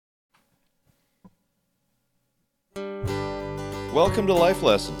Welcome to Life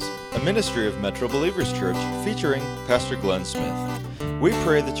Lessons, a ministry of Metro Believers Church featuring Pastor Glenn Smith. We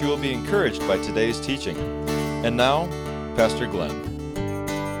pray that you will be encouraged by today's teaching. And now, Pastor Glenn. At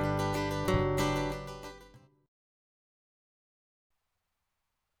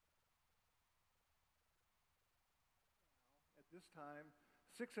this time,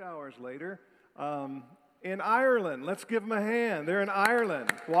 6 hours later, in Ireland. Let's give them a hand. They're in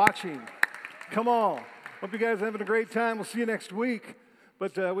Ireland watching. Come on. Hope you guys are having a great time. We'll see you next week.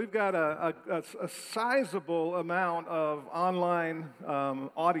 But we've got a sizable amount of online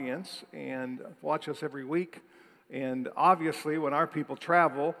audience and watch us every week. And obviously, when our people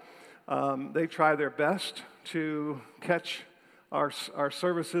travel, they try their best to catch our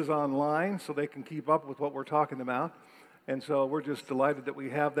services online so they can keep up with what we're talking about. And so we're just delighted that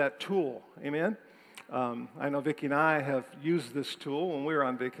we have that tool. Amen? I know Vicki and I have used this tool when we were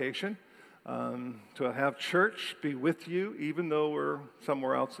on vacation. To have church be with you, even though we're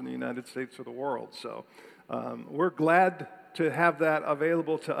somewhere else in the United States or the world. So we're glad to have that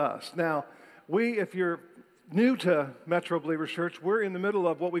available to us. Now, if you're new to Metro Believers Church, we're in the middle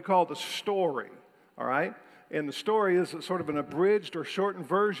of what we call the story, all right? And the story is sort of an abridged or shortened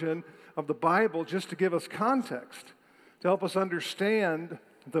version of the Bible just to give us context, to help us understand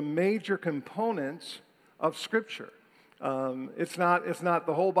the major components of Scripture. It's not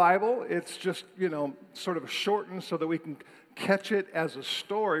the whole Bible. It's just, sort of shortened so that we can catch it as a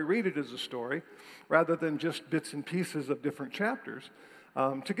story, read it as a story, rather than just bits and pieces of different chapters,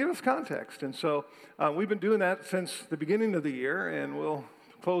 to give us context. And so we've been doing that since the beginning of the year, and we'll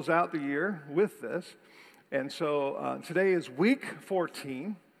close out the year with this. And so today is week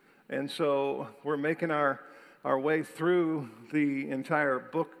 14, and so we're making our way through the entire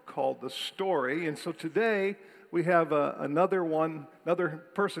book called The Story. And so today we have another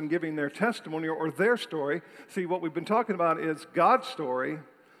person giving their testimony or their story. See, what we've been talking about is God's story,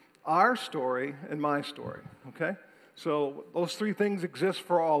 our story, and my story, okay? So those three things exist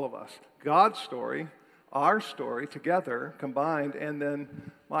for all of us. God's story, our story together, combined, and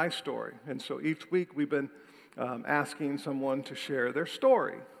then my story. And so each week we've been asking someone to share their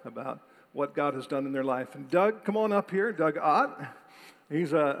story about what God has done in their life. And Doug, come on up here, Doug Ott.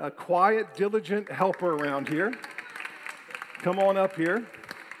 He's a quiet, diligent helper around here. Come on up here.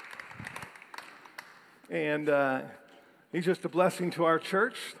 And he's just a blessing to our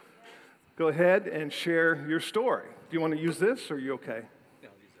church. Go ahead and share your story. Do you want to use this, or are you okay? Yeah,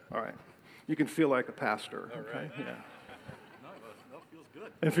 I'll use that. All right. You can feel like a pastor. All okay? right. Yeah. No,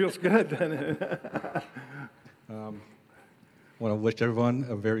 it feels good. It feels good. I want to wish everyone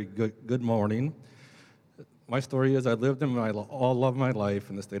a very good morning. My story is I lived all of my life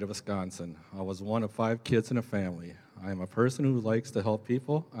in the state of Wisconsin. I was one of 5 kids in a family. I am a person who likes to help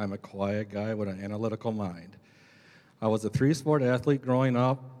people. I'm a quiet guy with an analytical mind. I was a 3-sport athlete growing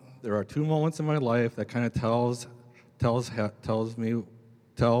up. There are 2 moments in my life that kind of tells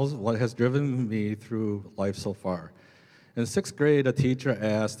what has driven me through life so far. In 6th grade, a teacher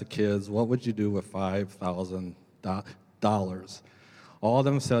asked the kids, "What would you do with $5,000? All of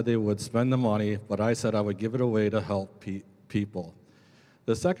them said they would spend the money, but I said I would give it away to help people.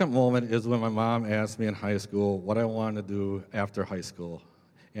 The second moment is when my mom asked me in high school what I wanted to do after high school,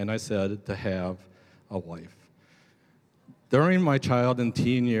 and I said to have a wife. During my child and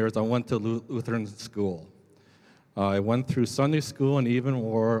teen years, I went to Lutheran school. I went through Sunday school and even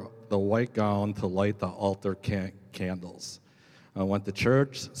wore the white gown to light the altar candles. I went to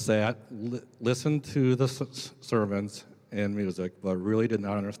church, sat, listened to the sermons and music, but really did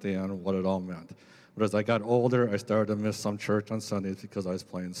not understand what it all meant. But as I got older, I started to miss some church on Sundays because I was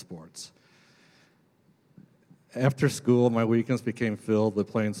playing sports. After school, my weekends became filled with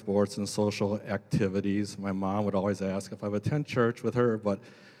playing sports and social activities. My mom would always ask if I would attend church with her, but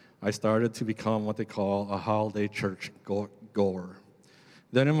I started to become what they call a holiday church goer.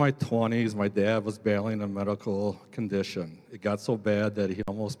 Then in my 20s, my dad was battling a medical condition. It got so bad that he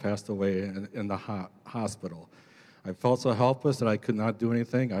almost passed away in the hospital. I felt so helpless that I could not do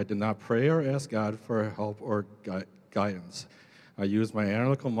anything. I did not pray or ask God for help or guidance. I used my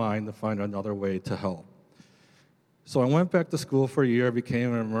analytical mind to find another way to help. So I went back to school for a year,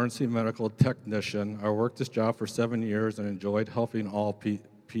 became an emergency medical technician. I worked this job for 7 years and enjoyed helping all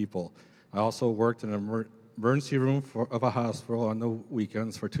people. I also worked in an emergency room of a hospital on the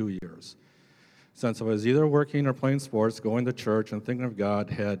weekends for 2 years. Since I was either working or playing sports, going to church and thinking of God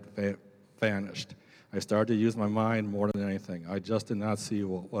had vanished. I started to use my mind more than anything. I just did not see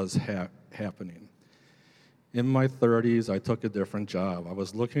what was happening. In my 30s, I took a different job. I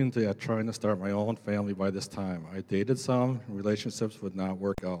was looking at trying to start my own family by this time. I dated some, relationships would not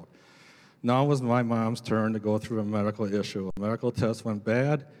work out. Now it was my mom's turn to go through a medical issue. A medical test went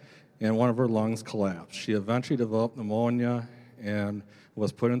bad, and one of her lungs collapsed. She eventually developed pneumonia and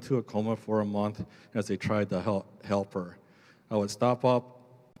was put into a coma for a month as they tried to help her. I would stop up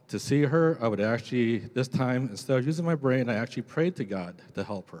to see her. I would actually, this time, instead of using my brain, I actually prayed to God to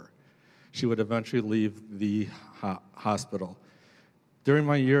help her. She would eventually leave the hospital. During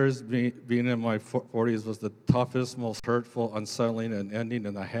my years, being in my 40s was the toughest, most hurtful, unsettling, and ending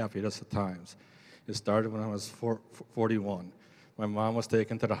in the happiest of times. It started when I was 41. My mom was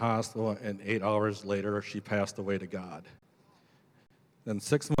taken to the hospital, and 8 hours later, she passed away to God. Then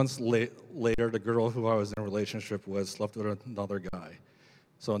 6 months later, the girl who I was in a relationship with slept with another guy.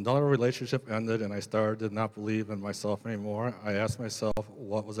 So another relationship ended, and I started to not believe in myself anymore. I asked myself,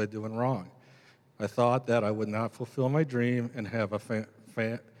 what was I doing wrong? I thought that I would not fulfill my dream and have a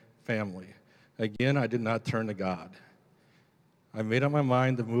family. Again, I did not turn to God. I made up my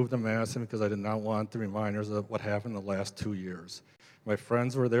mind to move to Madison because I did not want the reminders of what happened the last 2 years. My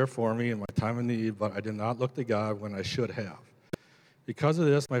friends were there for me in my time of need, but I did not look to God when I should have. Because of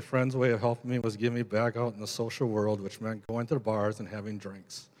this, my friend's way of helping me was getting me back out in the social world, which meant going to the bars and having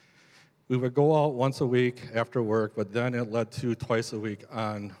drinks. We would go out once a week after work, but then it led to twice a week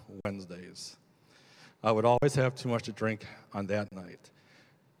on Wednesdays. I would always have too much to drink on that night.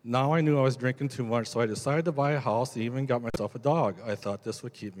 Now I knew I was drinking too much, so I decided to buy a house and even got myself a dog. I thought this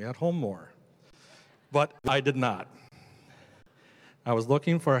would keep me at home more. But I did not. I was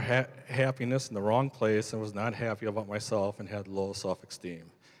looking for happiness in the wrong place and was not happy about myself and had low self-esteem.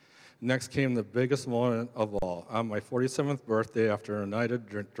 Next came the biggest moment of all. On my 47th birthday, after a night of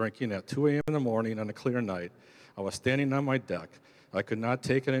drinking at 2 a.m. in the morning on a clear night, I was standing on my deck. I could not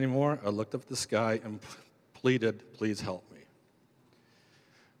take it anymore. I looked up at the sky and pleaded, please help me.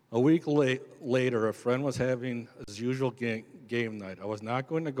 A week later, a friend was having his usual game night. I was not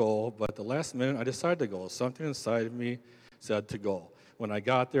going to go, but at the last minute, I decided to go. Something inside of me said to go. When I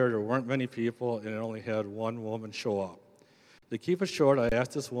got there weren't many people, and it only had one woman show up. To keep it short, I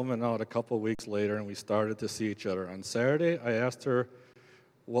asked this woman out a couple of weeks later, and we started to see each other. On Saturday, I asked her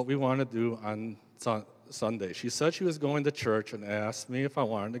what we wanted to do on Sunday. She said she was going to church and asked me if I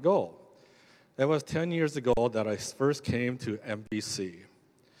wanted to go. That was 10 years ago that I first came to MBC.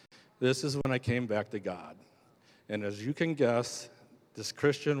 This is when I came back to God. And as you can guess, this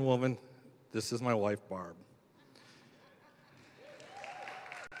Christian woman, this is my wife, Barb.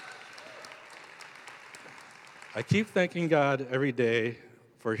 I keep thanking God every day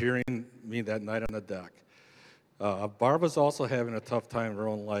for hearing me that night on the deck. Barb was also having a tough time in her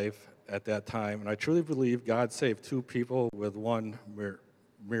own life at that time, and I truly believe God saved 2 people with one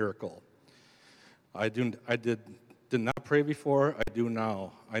miracle. I did not pray before, I do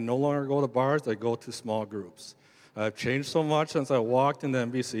now. I no longer go to bars, I go to small groups. I've changed so much since I walked into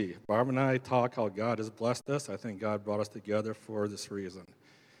NBC. Barb and I talk how God has blessed us. I think God brought us together for this reason.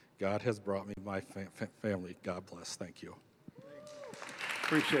 God has brought me my family. God bless. Thank you.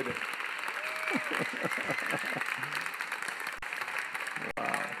 Appreciate it.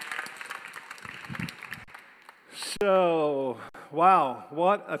 Wow. So, wow,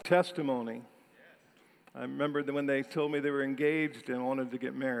 what a testimony. I remember when they told me they were engaged and wanted to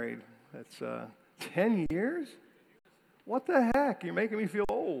get married. That's 10 years? What the heck? You're making me feel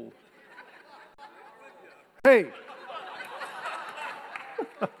old. Hey.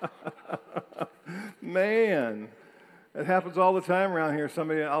 Man, it happens all the time around here.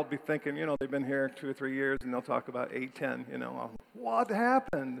 Somebody, I'll be thinking, they've been here 2 or 3 years, and they'll talk about 8, 10, what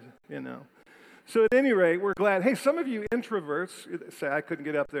happened, So at any rate, we're glad. Hey, some of you introverts say, I couldn't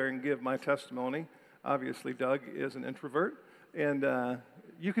get up there and give my testimony. Obviously, Doug is an introvert, and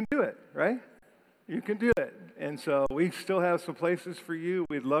you can do it, right? You can do it. And so we still have some places for you.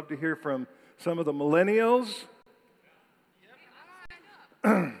 We'd love to hear from some of the millennials.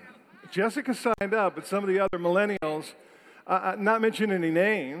 Jessica signed up, but some of the other millennials, not mentioning any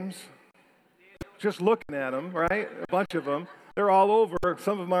names, just looking at them, right? A bunch of them. They're all over.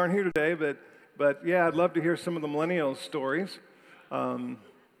 Some of them aren't here today, but yeah, I'd love to hear some of the millennials' stories. Come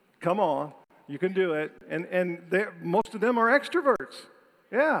on, you can do it. And most of them are extroverts.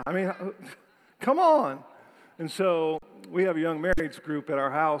 Yeah, I mean, come on. And so we have a young marrieds group at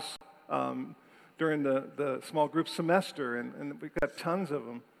our house during the small group semester, and we've got tons of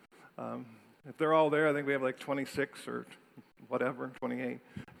them. If they're all there, I think we have like 26 or whatever, 28,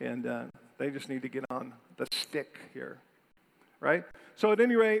 and they just need to get on the stick here, right? So at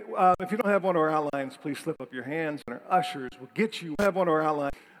any rate, if you don't have one of our outlines, please slip up your hands, and our ushers will get you. Have one of our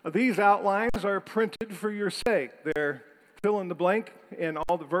outlines. These outlines are printed for your sake. They're fill in the blank, and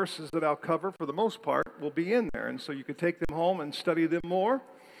all the verses that I'll cover, for the most part, will be in there, and so you can take them home and study them more.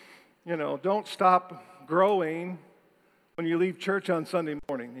 don't stop growing when you leave church on Sunday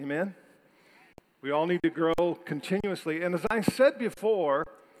morning. Amen? We all need to grow continuously. And as I said before,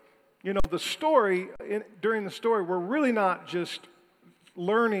 the story, during the story, we're really not just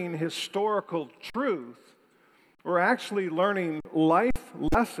learning historical truth. We're actually learning life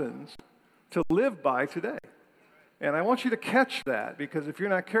lessons to live by today. And I want you to catch that, because if you're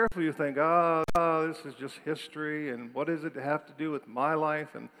not careful, you think, this is just history, and what does it have to do with my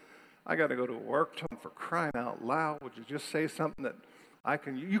life? And I got to go to work, for crying out loud. Would you just say something that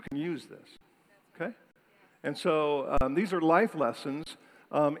you can use this? Okay? And so these are life lessons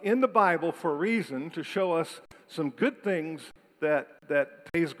in the Bible for a reason, to show us some good things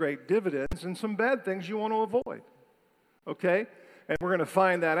that pays great dividends and some bad things you want to avoid. Okay? And we're going to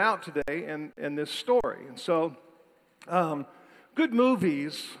find that out today in this story. And so good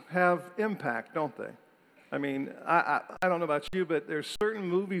movies have impact, don't they? I mean, I don't know about you, but there's certain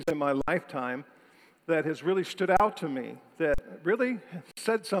movies in my lifetime that has really stood out to me, that really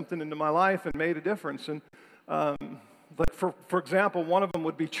said something into my life and made a difference. And like for example, one of them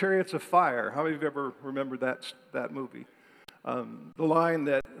would be Chariots of Fire. How many of you ever remembered that movie? The line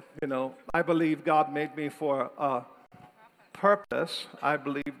that, I believe God made me for a purpose. I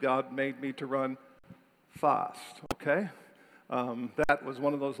believe God made me to run fast. Okay? That was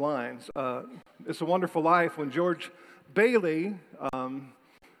one of those lines. It's a Wonderful Life, when George Bailey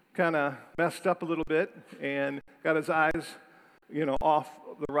kind of messed up a little bit and got his eyes, off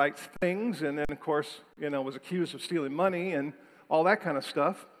the right things, and then, of course, was accused of stealing money and all that kind of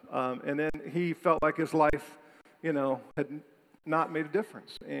stuff. And then he felt like his life, had not made a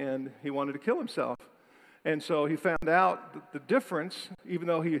difference, and he wanted to kill himself. And so he found out that the difference, even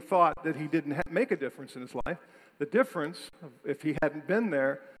though he thought that he didn't make a difference in his life, the difference, if he hadn't been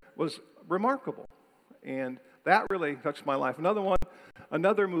there, was remarkable. And that really touched my life.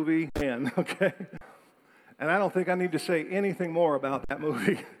 Another movie, man, okay? And I don't think I need to say anything more about that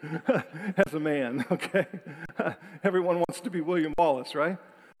movie as a man, okay? Everyone wants to be William Wallace, right?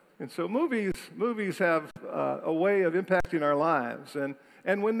 And so movies have a way of impacting our lives.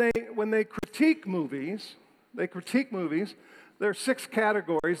 And when they critique movies, there are 6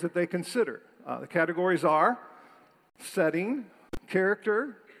 categories that they consider. The categories are setting,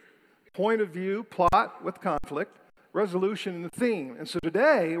 character, point of view, plot with conflict, resolution, and the theme. And so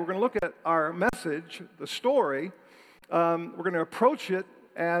today, we're going to look at our message, the story. We're going to approach it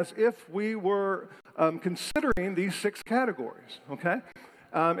as if we were considering these 6 categories, okay?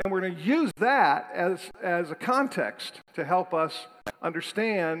 And we're going to use that as a context to help us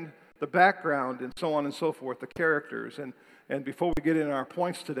understand the background and so on and so forth, the characters. And before we get into our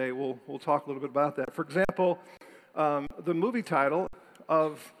points today, we'll talk a little bit about that. For example, the movie title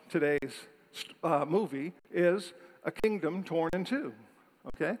of today's movie is A Kingdom Torn in Two,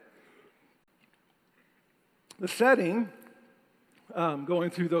 okay? The setting, going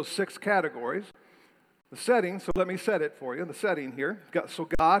through those 6 categories, the setting, so let me set it for you, the setting here. So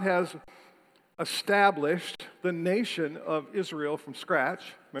God has established the nation of Israel from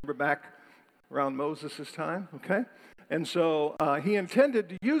scratch. Remember back around Moses' time, okay? And so he intended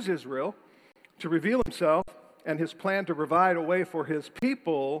to use Israel to reveal himself and his plan to provide a way for his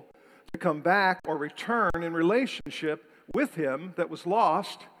people to come back or return in relationship with him that was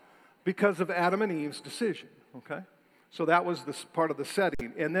lost because of Adam and Eve's decision, okay? So that was this part of the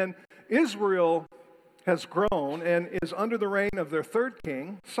setting. And then Israel has grown and is under the reign of their 3rd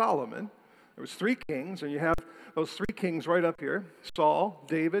king, Solomon. There was 3 kings, and you have those 3 kings right up here, Saul,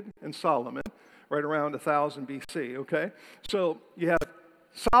 David, and Solomon, right around 1000 BC, okay? So you have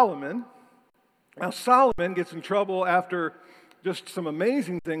Solomon. Now Solomon gets in trouble after just some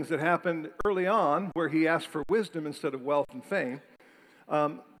amazing things that happened early on, where he asked for wisdom instead of wealth and fame.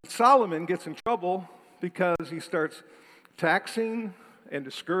 Solomon gets in trouble because he starts taxing and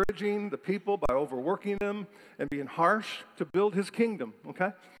discouraging the people by overworking them and being harsh to build his kingdom,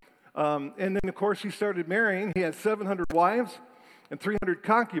 okay? And then, of course, he started marrying. He had 700 wives and 300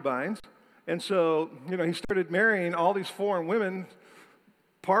 concubines. And so, he started marrying all these foreign women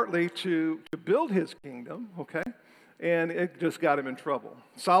partly to build his kingdom, okay? And it just got him in trouble.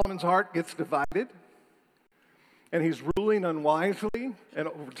 Solomon's heart gets divided, and he's ruling unwisely and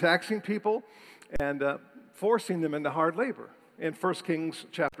overtaxing people and forcing them into hard labor. In 1 Kings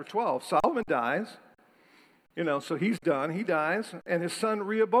chapter 12, Solomon dies, so he's done. He dies, and his son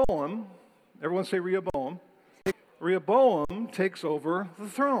Rehoboam, everyone say Rehoboam, Rehoboam takes over the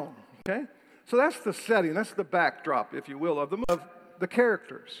throne, okay? So that's the setting, that's the backdrop, if you will, of the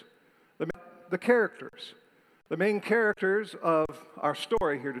characters. The characters. The main characters of our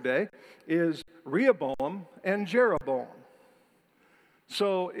story here today is Rehoboam and Jeroboam.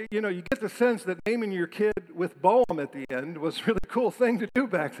 So, you get the sense that naming your kid with Boehm at the end was a really cool thing to do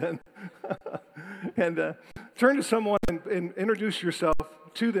back then. And turn to someone and introduce yourself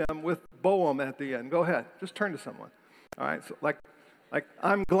to them with Boehm at the end. Go ahead. Just turn to someone. All right? So like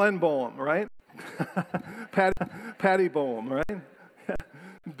I'm Glenn Boehm, right? Patty Boehm, right?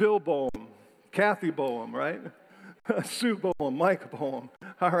 Bill Boehm. Kathy Boehm, right? Sue Boehm. Mike Boehm.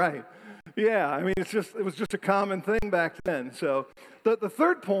 All right. Yeah, I mean, it was just a common thing back then. So the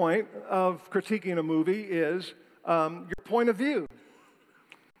third point of critiquing a movie is your point of view.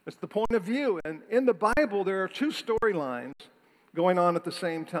 It's the point of view. And in the Bible, there are two storylines going on at the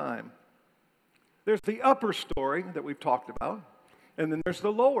same time. There's the upper story that we've talked about, and then there's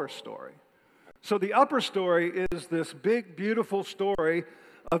the lower story. So the upper story is this big, beautiful story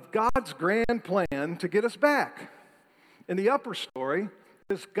of God's grand plan to get us back. And the upper story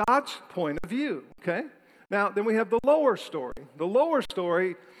is God's point of view, okay? Now, then we have the lower story. The lower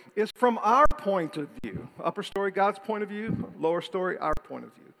story is from our point of view. Upper story, God's point of view. Lower story, our point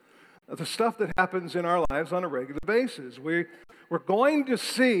of view. The stuff that happens in our lives on a regular basis. We're going to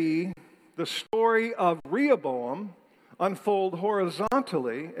see the story of Rehoboam unfold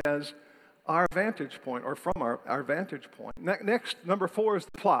horizontally as our vantage point, or from our vantage point. Next, number 4 is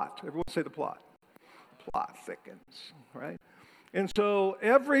the plot. Everyone say the plot. The plot thickens, right? And so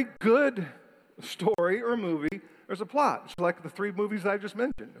every good story or movie, there's a plot. It's like the 3 movies I just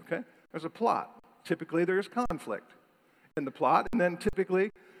mentioned, okay? There's a plot. Typically, there's conflict in the plot, and then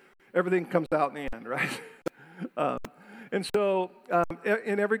typically, everything comes out in the end, right? And so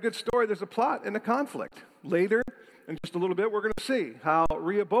in every good story, there's a plot and a conflict. Later, in just a little bit, we're going to see how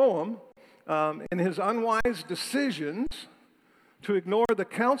Rehoboam, in his unwise decisions to ignore the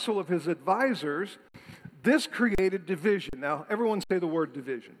counsel of his advisors, this created division. Now, everyone say the word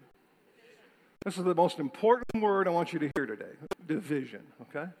division. This is the most important word I want you to hear today, division,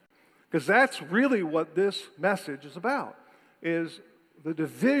 okay? Because that's really what this message is about, is the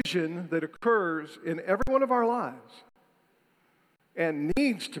division that occurs in every one of our lives and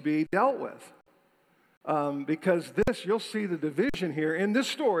needs to be dealt with. Because you'll see the division here in this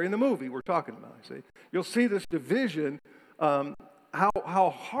story, in the movie we're talking about, see? You'll see this division, how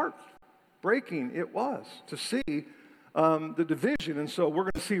heartbreaking it was to see the division. And so we're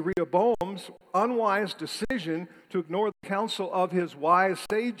going to see Rehoboam's unwise decision to ignore the counsel of his wise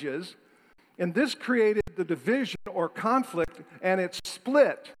sages. And this created the division or conflict, and it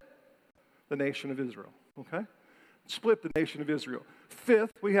split the nation of Israel, okay? It split the nation of Israel.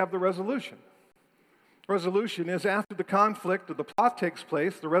 5th, we have the resolution. Resolution is after the conflict or the plot takes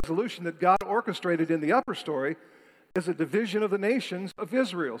place, the resolution that God orchestrated in the upper story is a division of the nations of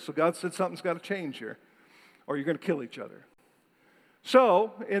Israel. So God said something's got to change here, or you're going to kill each other.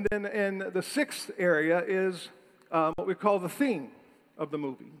 So, and then in the 6th area is what we call the theme of the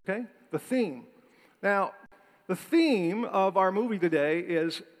movie, okay? The theme. Now, the theme of our movie today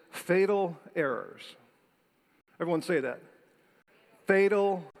is fatal errors. Everyone say that.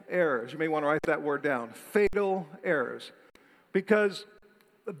 Fatal errors. You may want to write that word down. Fatal errors. Because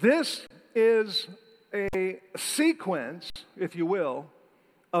this is a sequence, if you will,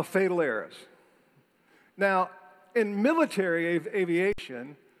 of fatal errors. Now, in military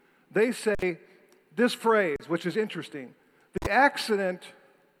aviation, they say this phrase, which is interesting. The accident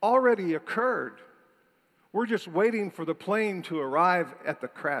already occurred. We're just waiting for the plane to arrive at the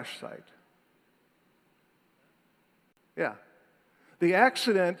crash site. Yeah. The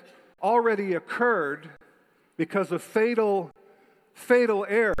accident already occurred because of fatal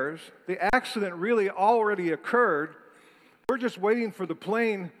errors. The accident really already occurred. We're just waiting for the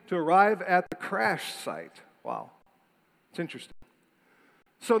plane to arrive at the crash site. Wow. It's interesting.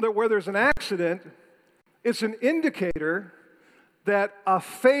 So that where there's an accident, it's an indicator that a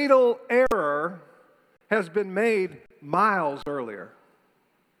fatal error has been made miles earlier.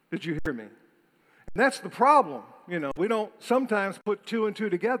 Did you hear me? And that's the problem. We don't sometimes put 2 and 2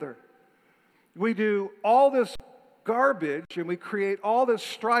 together. We do all this garbage and we create all this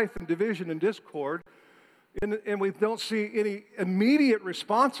strife and division and discord, and we don't see any immediate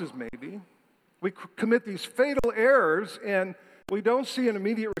responses maybe. We commit these fatal errors and we don't see an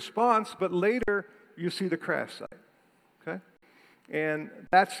immediate response, but later you see the crash site. Okay? And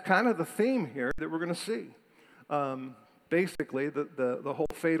that's kind of the theme here that we're going to see. Basically, the whole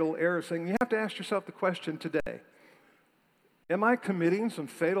fatal error thing. You have to ask yourself the question today. Am I committing some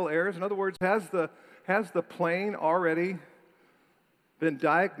fatal errors? In other words, has the plane already been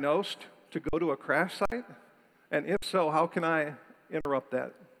diagnosed to go to a crash site? And if so, how can I interrupt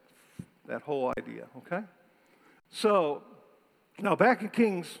that whole idea, okay? So, now back in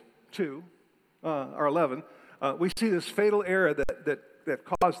Kings 2, or 11, we see this fatal error that that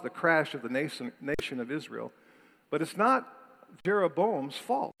caused the crash of the nation of Israel. But it's not Jeroboam's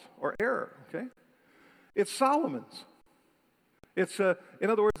fault or error, okay? It's Solomon's. In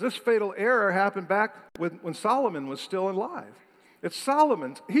other words, this fatal error happened back when Solomon was still alive. It's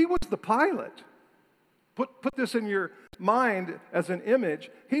Solomon's. He was the pilot. Put this in your mind as an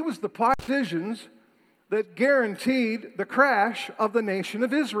image. He was the pilot of decisions that guaranteed the crash of the nation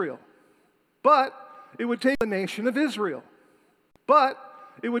of Israel. But it would take the nation of Israel. But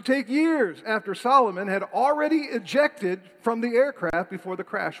it would take years after Solomon had already ejected from the aircraft before the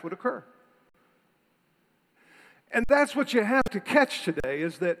crash would occur. And that's what you have to catch today,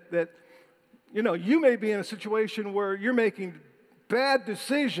 is that you may be in a situation where you're making bad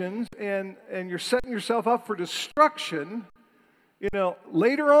decisions and you're setting yourself up for destruction,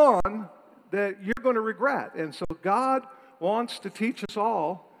 later on, that you're going to regret. And so God wants to teach us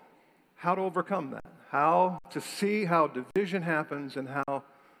all how to overcome that, how to see how division happens and how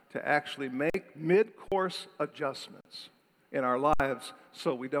to actually make mid-course adjustments in our lives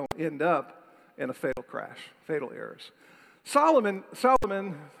so we don't end up in a fatal crash, fatal errors. Solomon,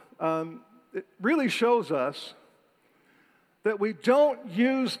 it really shows us that we don't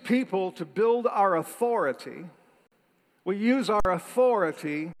use people to build our authority. We use our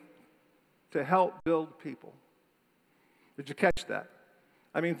authority to help build people. Did you catch that?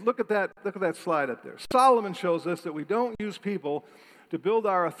 I mean, look at that slide up there. Solomon shows us that we don't use people to build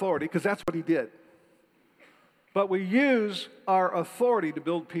our authority, because that's what he did. But we use our authority to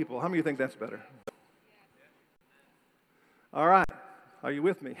build people. How many of you think that's better? All right. Are you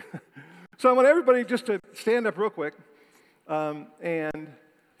with me? So I want everybody just to stand up real quick and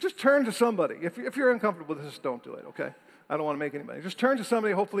just turn to somebody. If you're uncomfortable with this, don't do it, okay? I don't want to make anybody. Just turn to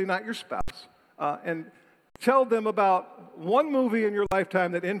somebody, hopefully not your spouse, and tell them about one movie in your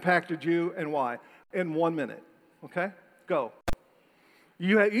lifetime that impacted you and why in 1 minute, okay? Go.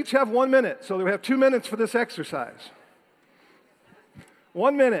 You each have 1 minute, so we have 2 minutes for this exercise.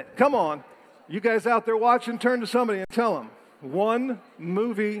 1 minute. Come on. You guys out there watching, turn to somebody and tell them one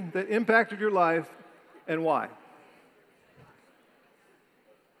movie that impacted your life and why.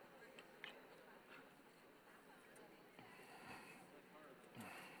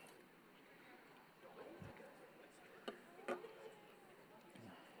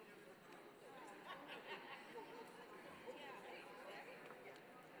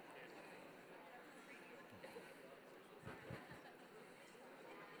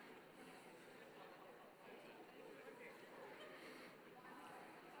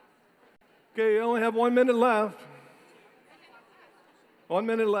 Okay, you only have 1 minute left. 1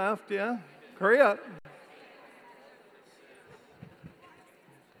 minute left, yeah. Hurry up.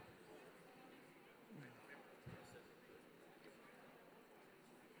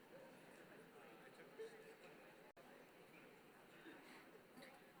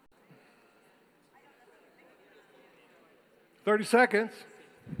 Thirty seconds.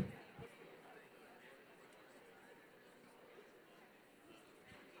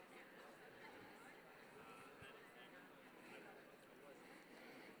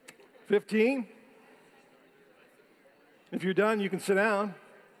 $15. If you're done, you can sit down.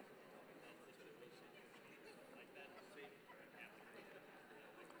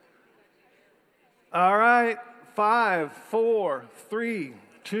 All right. 5, 4, 3,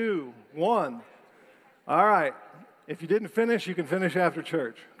 2, 1. All right. If you didn't finish, you can finish after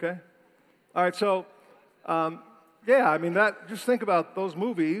church, okay? All right, so, just think about those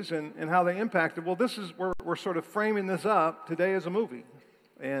movies and how they impacted. Well, this is where we're sort of framing this up today as a movie.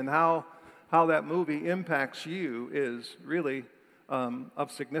 And how that movie impacts you is really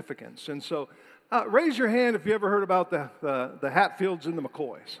of significance. And so raise your hand if you ever heard about the Hatfields and the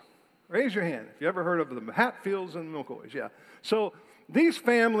McCoys. Raise your hand if you ever heard of the Hatfields and the McCoys, yeah. So these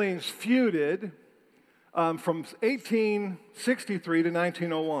families feuded from 1863 to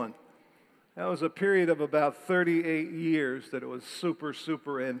 1901. That was a period of about 38 years that it was super,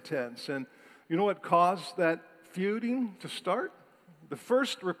 super intense. And you know what caused that feuding to start? The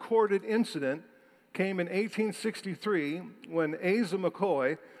first recorded incident came in 1863 when Asa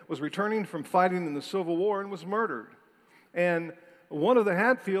McCoy was returning from fighting in the Civil War and was murdered. And one of the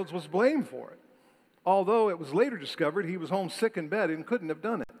Hatfields was blamed for it, although it was later discovered he was home sick in bed and couldn't have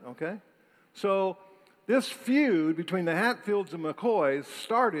done it, okay? So this feud between the Hatfields and McCoys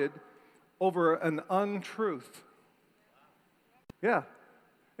started over an untruth. Yeah.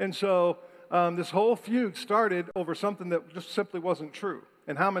 And so this whole feud started over something that just simply wasn't true.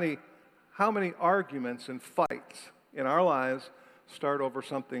 And how many arguments and fights in our lives start over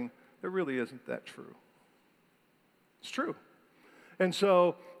something that really isn't that true? It's true. And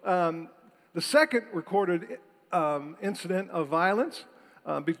so the second recorded incident of violence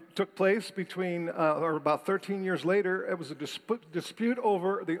took place between, or about 13 years later. It was a dispute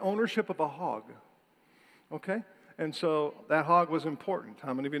over the ownership of a hog. Okay? And so that hog was important.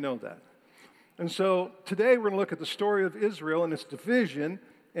 How many of you know that? And so today we're going to look at the story of Israel and its division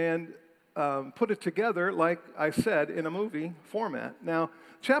and put it together, like I said, in a movie format. Now,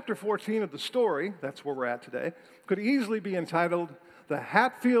 chapter 14 of the story, that's where we're at today, could easily be entitled The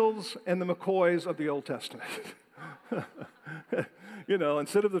Hatfields and the McCoys of the Old Testament. You know,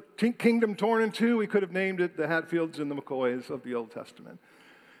 instead of the kingdom torn in two, we could have named it The Hatfields and the McCoys of the Old Testament.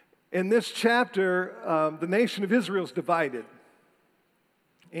 In this chapter, the nation of Israel is divided.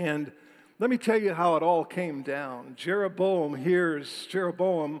 And let me tell you how it all came down. Jeroboam,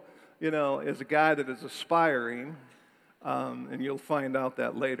 you know, is a guy that is aspiring, and you'll find out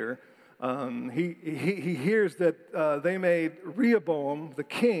that later. He hears that they made Rehoboam the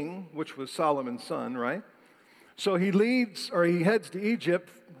king, which was Solomon's son, right? So he heads to Egypt,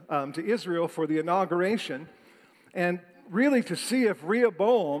 to Israel for the inauguration, and really to see if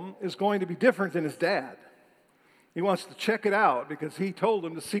Rehoboam is going to be different than his dad. He wants to check it out because he told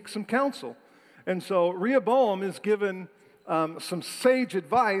him to seek some counsel. And so Rehoboam is given some sage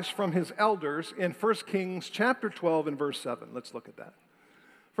advice from his elders in 1 Kings chapter 12 and verse 7. Let's look at that.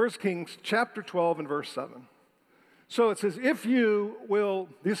 1 Kings chapter 12 and verse 7. So it says, if you will,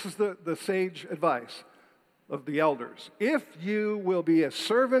 this is the sage advice of the elders, if you will be a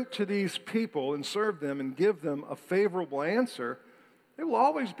servant to these people and serve them and give them a favorable answer, they will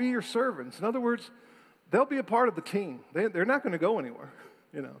always be your servants. In other words, they'll be a part of the team. They're not going to go anywhere,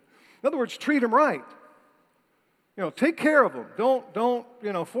 you know. In other words, treat them right. You know, take care of them.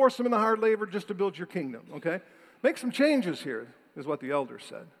 Don't force them into hard labor just to build your kingdom, okay? Make some changes here, is what the elders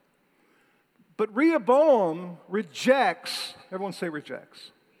said. But Rehoboam rejects, everyone say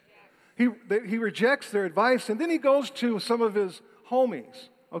rejects. He rejects their advice, and then he goes to some of his homies,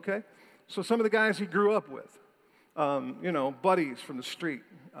 okay? So some of the guys he grew up with, buddies from the street,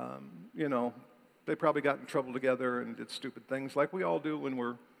 they probably got in trouble together and did stupid things like we all do when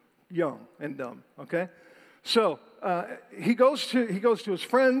we're young and dumb, okay? So he goes to his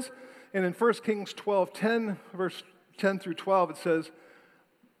friends, and in 1 Kings 12:10, verse 10 through 12, it says,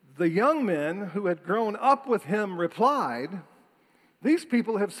 the young men who had grown up with him replied, these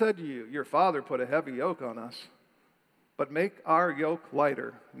people have said to you, your father put a heavy yoke on us, but make our yoke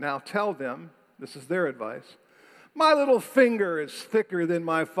lighter. Now tell them, this is their advice, my little finger is thicker than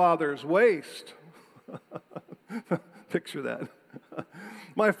my father's waist. Picture that.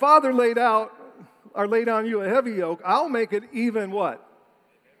 My father laid on you a heavy yoke. I'll make it even what?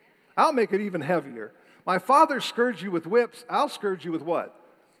 I'll make it even heavier. My father scourged you with whips. I'll scourge you with what?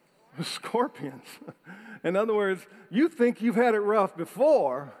 With scorpions. In other words, you think you've had it rough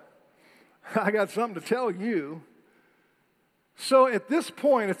before. I got something to tell you. So it's at this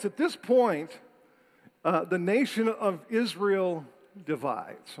point, the nation of Israel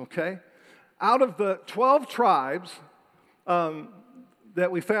divides, okay? Out of the 12 tribes that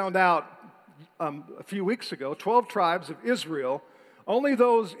we found out a few weeks ago, 12 tribes of Israel, only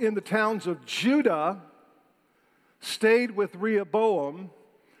those in the towns of Judah stayed with Rehoboam,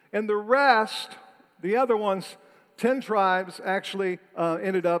 and the rest, the other ones, 10 tribes actually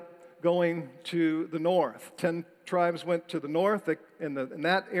ended up going to the north. 10 tribes went to the north. In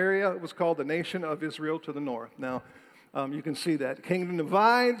that area, it was called the nation of Israel to the north. Now, you can see that. Kingdom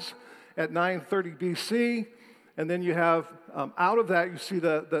divides at 930 BC, and then you have, out of that, you see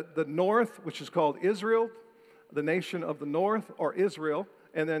the north, which is called Israel, the nation of the north, or Israel,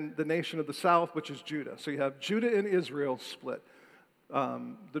 and then the nation of the south, which is Judah. So you have Judah and Israel split.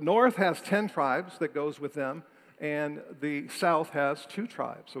 The north has 10 tribes that goes with them, and the south has 2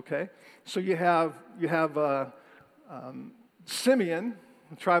 tribes, okay? So you have Simeon,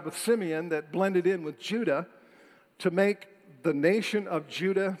 the tribe of Simeon, that blended in with Judah to make the nation of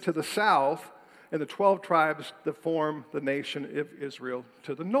Judah to the south, and the 12 tribes that form the nation of Israel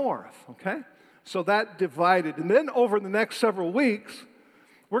to the north, okay? So that divided. And then over the next several weeks,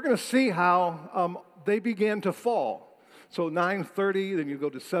 we're going to see how they began to fall. So 930, then you go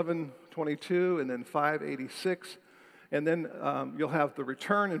to 722, and then 586, and then you'll have the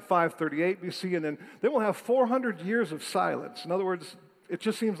return in 538 BC, and then we'll have 400 years of silence. In other words, it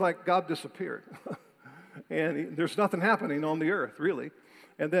just seems like God disappeared. And there's nothing happening on the earth, really.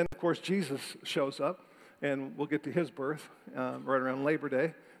 And then, of course, Jesus shows up, and we'll get to his birth right around Labor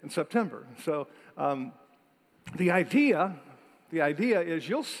Day in September. So the idea is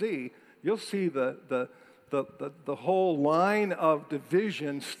you'll see the whole line of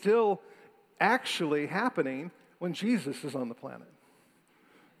division still actually happening when Jesus is on the planet.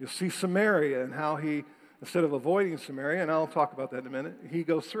 You'll see Samaria and how he Instead of avoiding Samaria, and I'll talk about that in a minute, he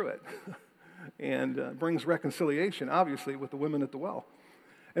goes through it and brings reconciliation, obviously, with the women at the well.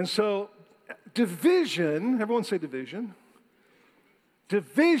 And so division, everyone say division.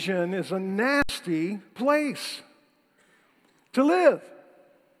 Division is a nasty place to live.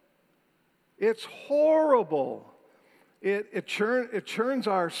 It's horrible. It churns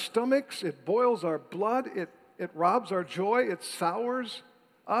our stomachs. It boils our blood. It robs our joy. It sours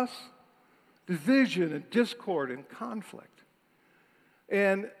us. Division and discord and conflict.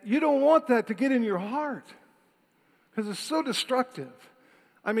 And you don't want that to get in your heart because it's so destructive.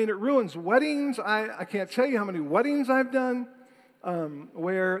 I mean, it ruins weddings. I can't tell you how many weddings I've done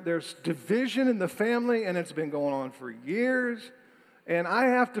where there's division in the family and it's been going on for years. And I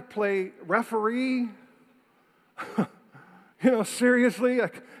have to play referee. Seriously, I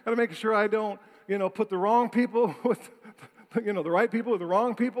got to make sure I don't, put the wrong people with, the right people with the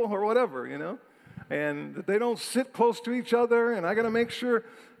wrong people or whatever, and that they don't sit close to each other, and I got to make sure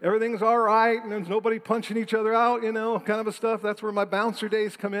everything's all right, and there's nobody punching each other out, kind of a stuff. That's where my bouncer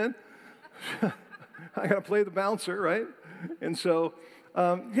days come in. I got to play the bouncer, right? And so,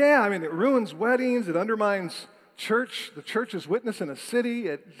 it ruins weddings. It undermines the church's witness in a city.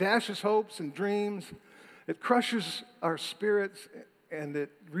 It dashes hopes and dreams. It crushes our spirits, and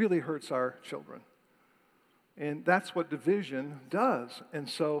it really hurts our children. And that's what division does. And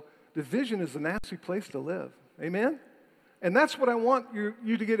so division is a nasty place to live. Amen? And that's what I want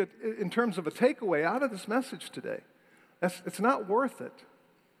you to get in terms of a takeaway out of this message today. It's not worth it.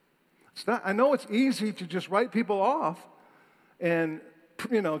 I know it's easy to just write people off and,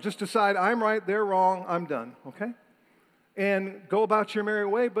 just decide I'm right, they're wrong, I'm done, okay? And go about your merry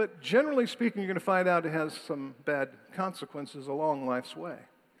way, but generally speaking, you're going to find out it has some bad consequences along life's way.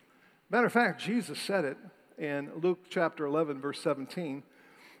 Matter of fact, Jesus said it in Luke chapter 11, verse 17.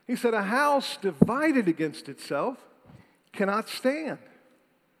 He said, a house divided against itself cannot stand.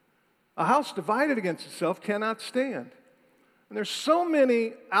 A house divided against itself cannot stand. And there's so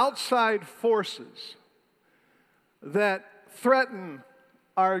many outside forces that threaten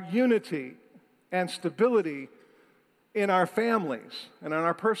our unity and stability in our families and in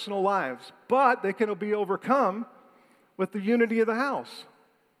our personal lives, but they can be overcome with the unity of the house.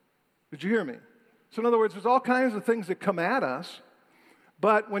 Did you hear me? So in other words, there's all kinds of things that come at us,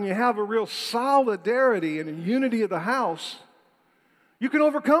 but when you have a real solidarity and a unity of the house, you can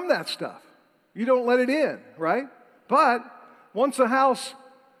overcome that stuff. You don't let it in, right? But once a house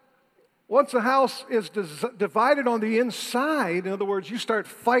is divided on the inside, in other words, you start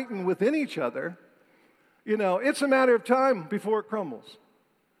fighting within each other, it's a matter of time before it crumbles.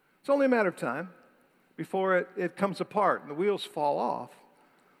 It's only a matter of time before it comes apart and the wheels fall off.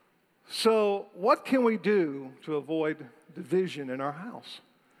 So what can we do to avoid division in our house?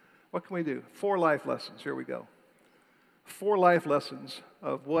 What can we do? 4 life lessons. Here we go. 4 life lessons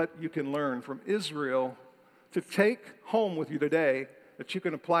of what you can learn from Israel to take home with you today that you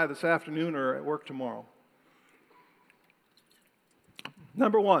can apply this afternoon or at work tomorrow.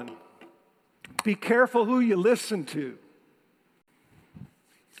 Number 1, be careful who you listen to.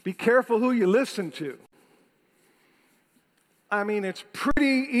 Be careful who you listen to. I mean, it's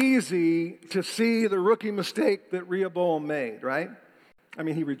pretty easy to see the rookie mistake that Rehoboam made, right? I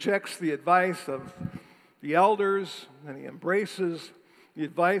mean, he rejects the advice of the elders, and he embraces the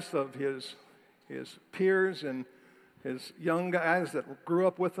advice of his peers and his young guys that grew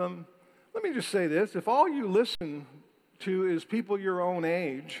up with him. Let me just say this. If all you listen to is people your own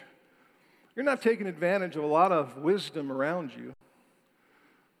age, you're not taking advantage of a lot of wisdom around you.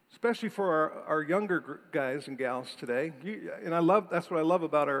 Especially for our younger guys and gals today. That's what I love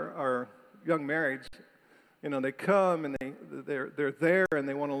about our young marrieds. They come and they're there and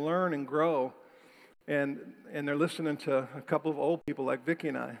they want to learn and grow. And they're listening to a couple of old people like Vicki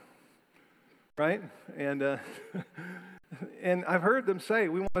and I. Right? And and I've heard them say,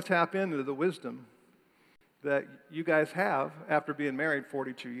 we want to tap into the wisdom that you guys have after being married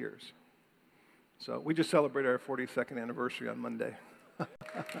 42 years. So we just celebrated our 42nd anniversary on Monday.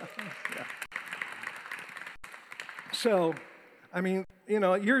 Yeah. So, I mean, you're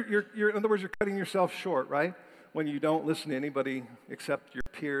in other words, you're cutting yourself short, right? When you don't listen to anybody except your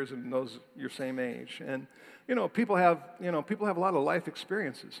peers and those your same age. And people have a lot of life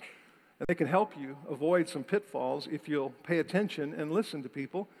experiences, and they can help you avoid some pitfalls if you'll pay attention and listen to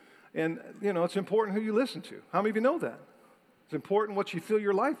people. And it's important who you listen to. How many of you know that? It's important what you fill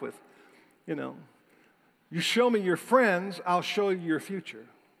your life with. You show me your friends, I'll show you your future.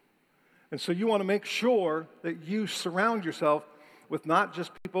 And so you want to make sure that you surround yourself with not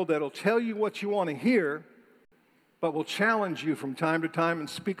just people that'll tell you what you want to hear, but will challenge you from time to time and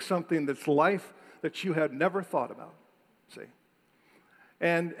speak something that's life that you had never thought about. See?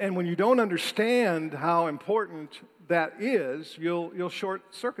 And when you don't understand how important that is, you'll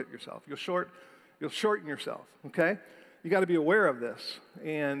short circuit yourself. You'll shorten yourself. Okay, you got to be aware of this,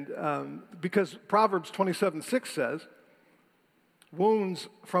 and because Proverbs 27:6 says, "Wounds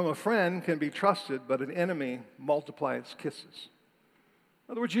from a friend can be trusted, but an enemy multiplies kisses."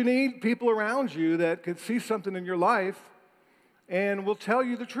 In other words, you need people around you that can see something in your life and will tell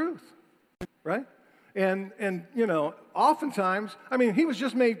you the truth, right? And oftentimes, I mean, he was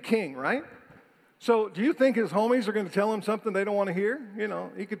just made king, right? So do you think his homies are going to tell him something they don't want to hear?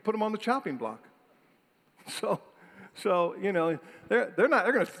 He could put them on the chopping block. So they're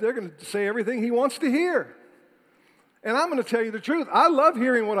going to say everything he wants to hear. And I'm going to tell you the truth. I love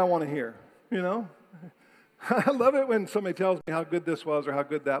hearing what I want to hear, I love it when somebody tells me how good this was or how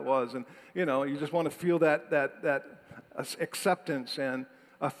good that was. And, you just want to feel that acceptance and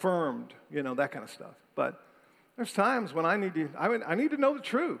affirmed, that kind of stuff. But there's times when I need to know the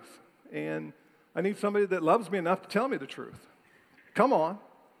truth. And I need somebody that loves me enough to tell me the truth. Come on.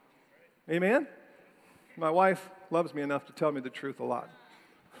 Amen? My wife loves me enough to tell me the truth a lot.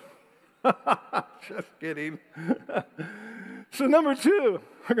 Just kidding. So number 2,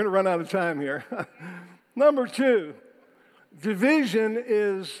 we're going to run out of time here. Number 2, division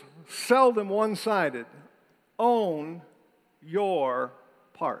is seldom one-sided. Own your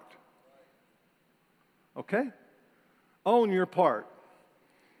part. Okay? Own your part.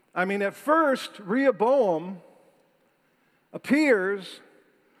 I mean, at first, Rehoboam appears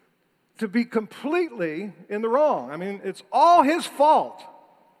to be completely in the wrong. I mean, it's all his fault,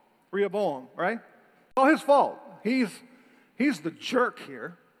 Rehoboam, right? All his fault. He's the jerk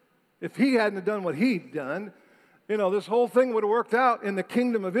here. If he hadn't done what he'd done, this whole thing would have worked out, and the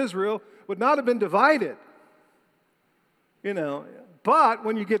kingdom of Israel would not have been divided. But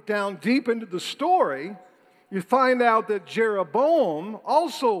when you get down deep into the story, you find out that Jeroboam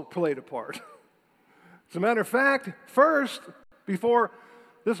also played a part. As a matter of fact, first, before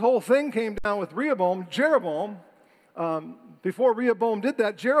this whole thing came down with Rehoboam, before Rehoboam did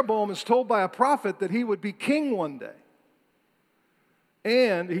that, Jeroboam is told by a prophet that he would be king one day.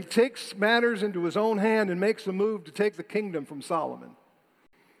 And he takes matters into his own hand and makes a move to take the kingdom from Solomon.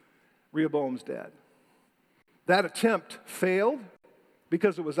 Rehoboam's dead. That attempt failed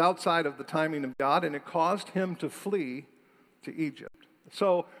because it was outside of the timing of God, and it caused him to flee to Egypt.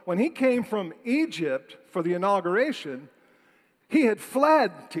 So when he came from Egypt for the inauguration, he had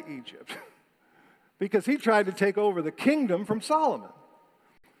fled to Egypt because he tried to take over the kingdom from Solomon.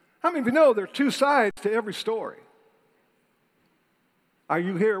 How many of you know there are 2 sides to every story? Are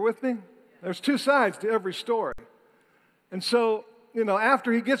you here with me? There's 2 sides to every story. And so,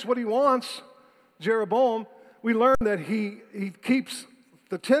 after he gets what he wants, Jeroboam, we learn that he keeps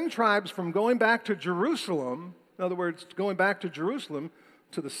the 10 tribes from going back to Jerusalem. In other words, going back to Jerusalem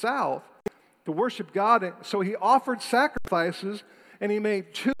to the south to worship God. So he offered sacrifices, and he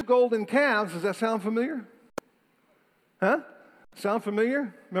made 2 golden calves. Does that sound familiar? Huh? Sound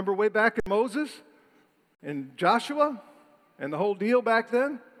familiar? Remember way back in Moses and Joshua and the whole deal back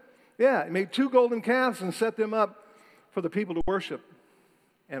then? Yeah, he made 2 golden calves and set them up for the people to worship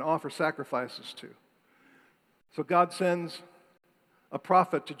and offer sacrifices to. So God sends a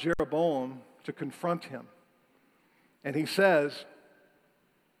prophet to Jeroboam to confront him. And he says,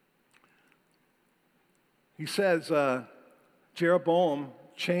 Jeroboam,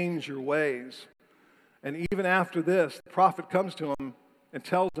 change your ways. And even after this, the prophet comes to him and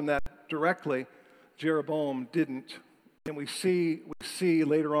tells him that directly. Jeroboam didn't. And we see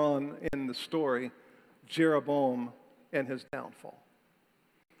later on in the story, Jeroboam and his downfall,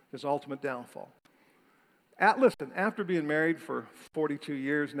 his ultimate downfall. Listen, after being married for 42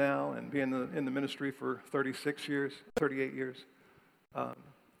 years now and being in the ministry for 38 years,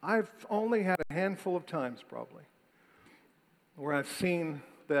 I've only had a handful of times probably where I've seen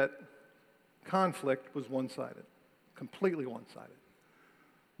that conflict was one-sided, completely one-sided.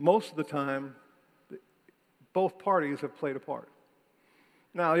 Most of the time, both parties have played a part.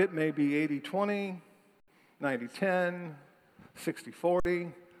 Now, it may be 80-20, 90-10,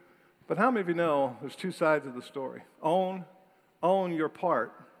 60-40, but how many of you know there's 2 sides of the story? Own your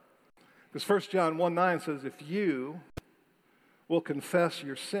part. Because 1 John 1:9 says, if you will confess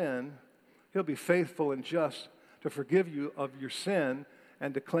your sin, he'll be faithful and just to forgive you of your sin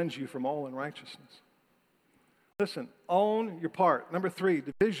and to cleanse you from all unrighteousness. Listen, own your part. Number 3,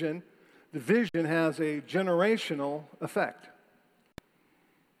 division. Division has a generational effect.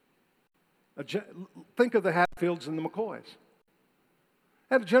 Think of the Hatfields and the McCoys.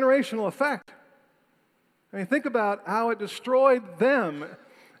 It had a generational effect. I mean, think about how it destroyed them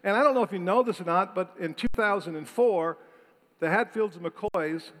And I don't know if you know this or not, but in 2004, the Hatfields and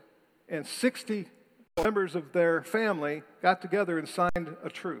McCoys and 60 members of their family got together and signed a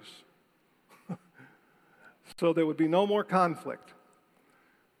truce. So there would be no more conflict.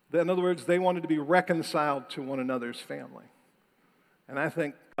 In other words, they wanted to be reconciled to one another's family. And I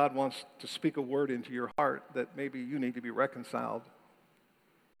think God wants to speak a word into your heart that maybe you need to be reconciled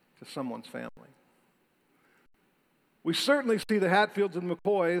to someone's family. We certainly see the Hatfields and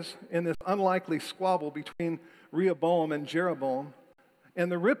McCoys in this unlikely squabble between Rehoboam and Jeroboam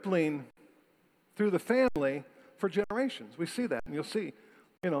and the rippling through the family for generations. We see that, and you'll see,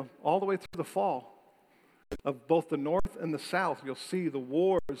 all the way through the fall of both the north and the south. You'll see the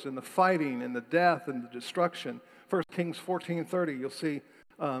wars and the fighting and the death and the destruction. 1 Kings 14:30, you'll see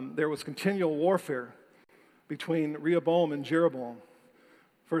there was continual warfare between Rehoboam and Jeroboam.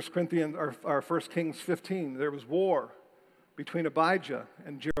 1 Kings 15, there was war between Abijah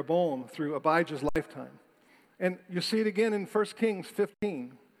and Jeroboam through Abijah's lifetime. And you see it again in 1 Kings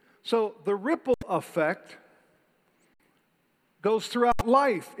 15. So the ripple effect goes throughout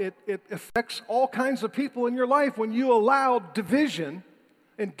life. It affects all kinds of people in your life when you allow division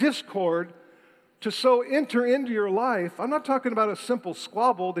and discord to so enter into your life. I'm not talking about a simple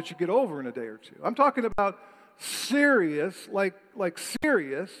squabble that you get over in a day or two. I'm talking about serious, like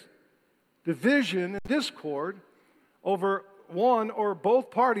serious division and discord over one or both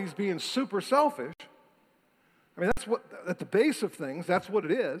parties being super selfish. I mean, that's what, at the base of things, that's what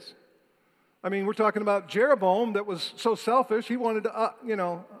it is. I mean, we're talking about Jeroboam that was so selfish, he wanted to,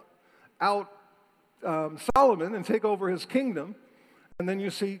 out Solomon and take over his kingdom. And then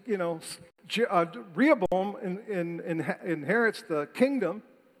you see, Rehoboam inherits the kingdom,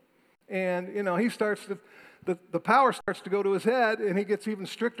 and, he starts to, the power starts to go to his head, and he gets even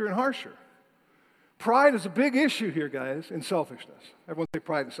stricter and harsher. Pride is a big issue here, guys, in selfishness. Everyone say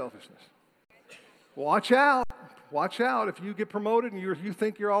pride and selfishness. Watch out. Watch out. If you get promoted and you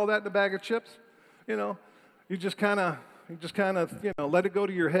think you're all that in a bag of chips, you just kind of let it go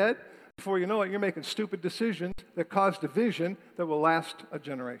to your head. Before you know it, you're making stupid decisions that cause division that will last a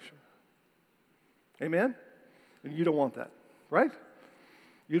generation. Amen? And you don't want that, right?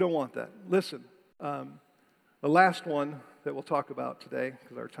 You don't want that. Listen, the last one that we'll talk about today,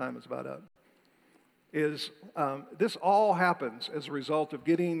 because our time is about up, is this all happens as a result of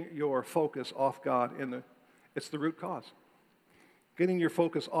getting your focus off God. It's the root cause. Getting your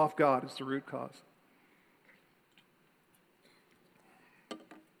focus off God is the root cause.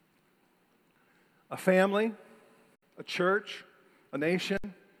 A family, a church, a nation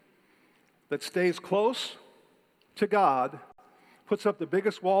that stays close to God puts up the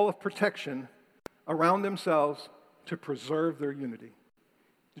biggest wall of protection around themselves to preserve their unity.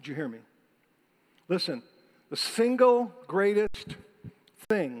 Did you hear me? Listen, the single greatest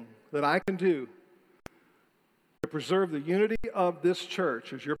thing that I can do to preserve the unity of this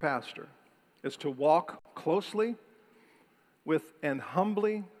church as your pastor is to walk closely with and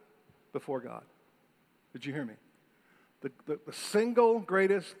humbly before God. Did you hear me? The single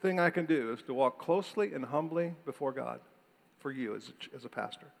greatest thing I can do is to walk closely and humbly before God for you as a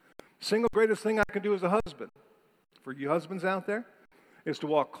pastor. The single greatest thing I can do as a husband, for you husbands out there, is to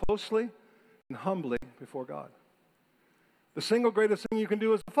walk closely and humbly before God. The single greatest thing you can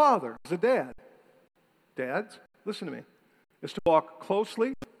do as a father, as a dad, dads, listen to me, is to walk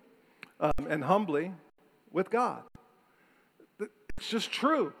closely and humbly with God. It's just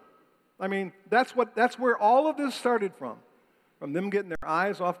true. I mean, that's where all of this started from them getting their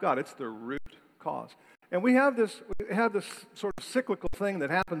eyes off God. It's the root cause. And we have this sort of cyclical thing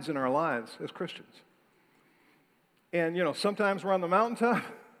that happens in our lives as Christians. And, sometimes we're on the mountaintop,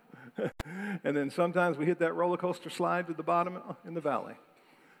 and then sometimes we hit that roller coaster slide to the bottom in the valley.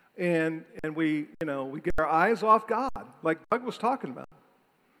 And we get our eyes off God, like Doug was talking about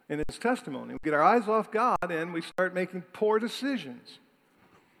in his testimony. We get our eyes off God, and we start making poor decisions.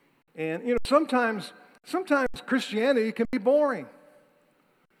 And, sometimes Christianity can be boring.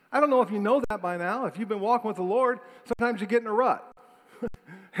 I don't know if you know that by now. If you've been walking with the Lord, sometimes you get in a rut.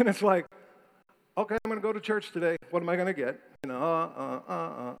 And it's like, okay, I'm going to go to church today. What am I going to get?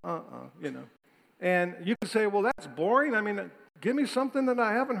 And you can say, well, that's boring. I mean, give me something that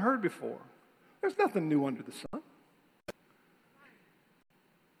I haven't heard before. There's nothing new under the sun.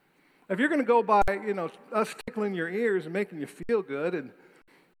 If you're going to go by, us tickling your ears and making you feel good and,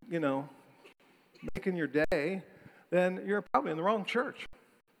 making your day, then you're probably in the wrong church.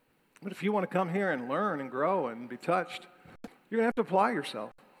 But if you want to come here and learn and grow and be touched, you're going to have to apply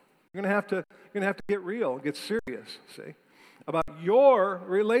yourself. You're going to have to get real, get serious, see, about your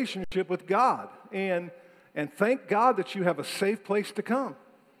relationship with God. And thank God that you have a safe place to come.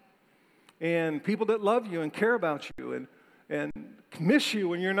 and people that love you and care about you and miss you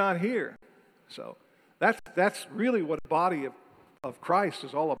when you're not here. So that's really what the body of Christ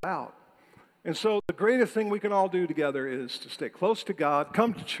is all about. And so the greatest thing we can all do together is to stay close to God,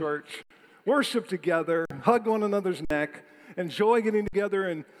 come to church, worship together, hug one another's neck, enjoy getting together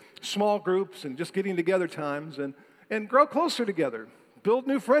in small groups and just getting together times, and grow closer together, build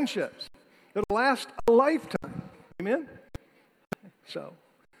new friendships that'll last a lifetime. Amen? So,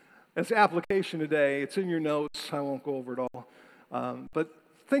 as application today, it's in your notes. I won't go over it all. But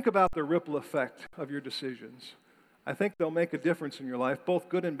think about the ripple effect of your decisions. I think they'll make a difference in your life, both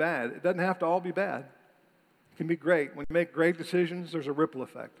good and bad. It doesn't have to all be bad. It can be great. When you make great decisions, there's a ripple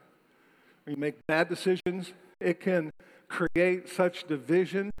effect. When you make bad decisions, it can create such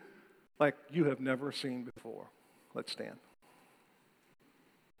division like you have never seen before. Let's stand.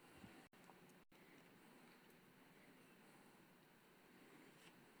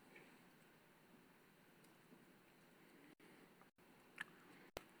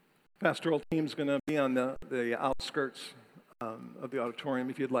 Pastoral team's going to be on the outskirts of the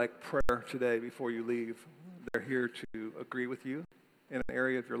auditorium. If you'd like prayer today before you leave, they're here to agree with you in an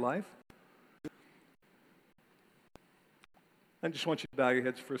area of your life. I just want you to bow your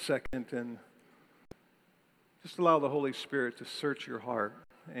heads for a second and just allow the Holy Spirit to search your heart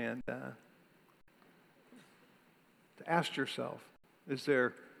and to ask yourself, is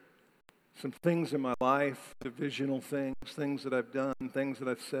there some things in my life, divisional things, things that I've done, things that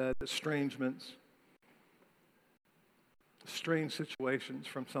I've said, estrangements, strange situations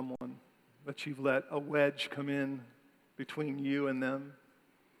from someone that you've let a wedge come in between you and them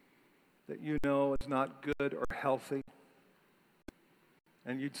that you know is not good or healthy?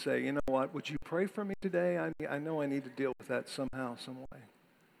 And you'd say, you know what, would you pray for me today? I know I need to deal with that somehow, some way.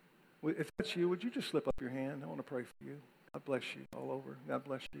 If that's you, would you just slip up your hand? I want to pray for you. God bless you all over. God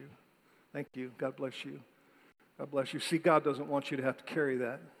bless you. Thank you. God bless you. God bless you. See, God doesn't want you to have to carry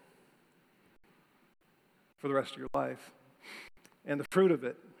that for the rest of your life. And the fruit of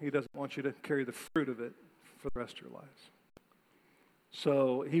it, He doesn't want you to carry the fruit of it for the rest of your lives.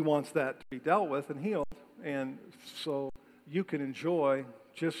 So He wants that to be dealt with and healed. And so you can enjoy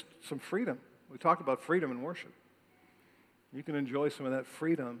just some freedom. We talked about freedom in worship. You can enjoy some of that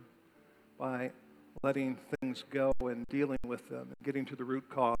freedom by letting things go and dealing with them and getting to the root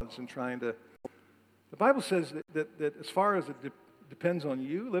cause and trying to... The Bible says that as far as it depends on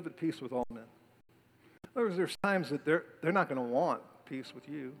you, live at peace with all men. In other words, there's times that they're not going to want peace with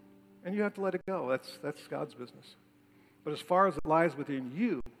you, and you have to let it go. That's God's business. But as far as it lies within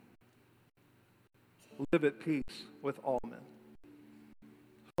you, live at peace with all men.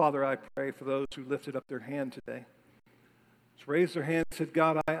 Father, I pray for those who lifted up their hand today. Just raised their hand and said,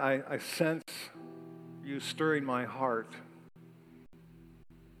 God, I sense you stirring my heart.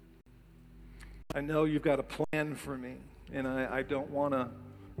 I know you've got a plan for me, and I don't want to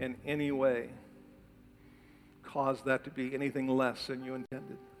in any way cause that to be anything less than you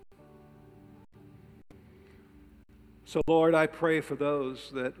intended. So, Lord, I pray for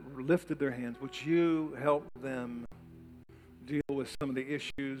those that lifted their hands. Would you help them deal with some of the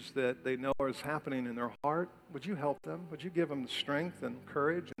issues that they know is happening in their heart? Would you help them? Would you give them the strength and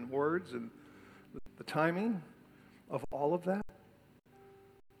courage and words and the timing of all of that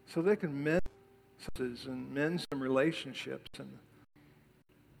so they can mend some relationships and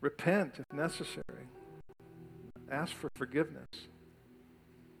repent if necessary. Ask for forgiveness.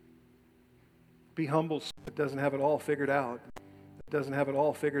 Be humble so it doesn't have it all figured out. It doesn't have it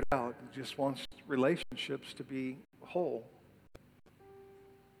all figured out. It just wants relationships to be whole.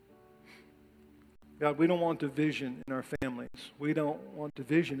 God, we don't want division in our families. We don't want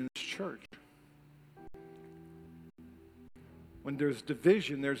division in this church. When there's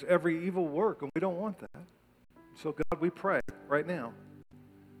division, there's every evil work, and we don't want that. So, God, we pray right now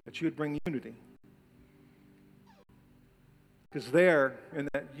that you would bring unity. Because there, in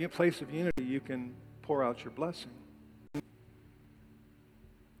that place of unity, you can pour out your blessing. And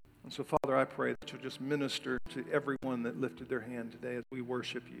so, Father, I pray that you'll just minister to everyone that lifted their hand today as we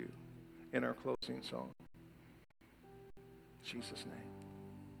worship you in our closing song. In Jesus' name.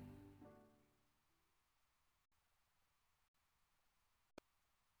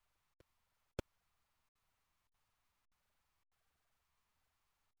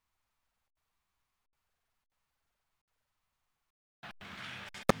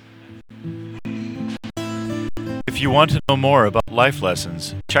 If you want to know more about Life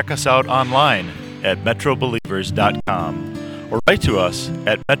Lessons, check us out online at metrobelievers.com or write to us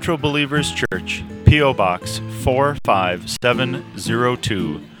at Metro Believers Church, P.O. Box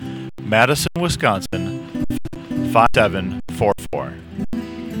 45702, Madison, Wisconsin 5744.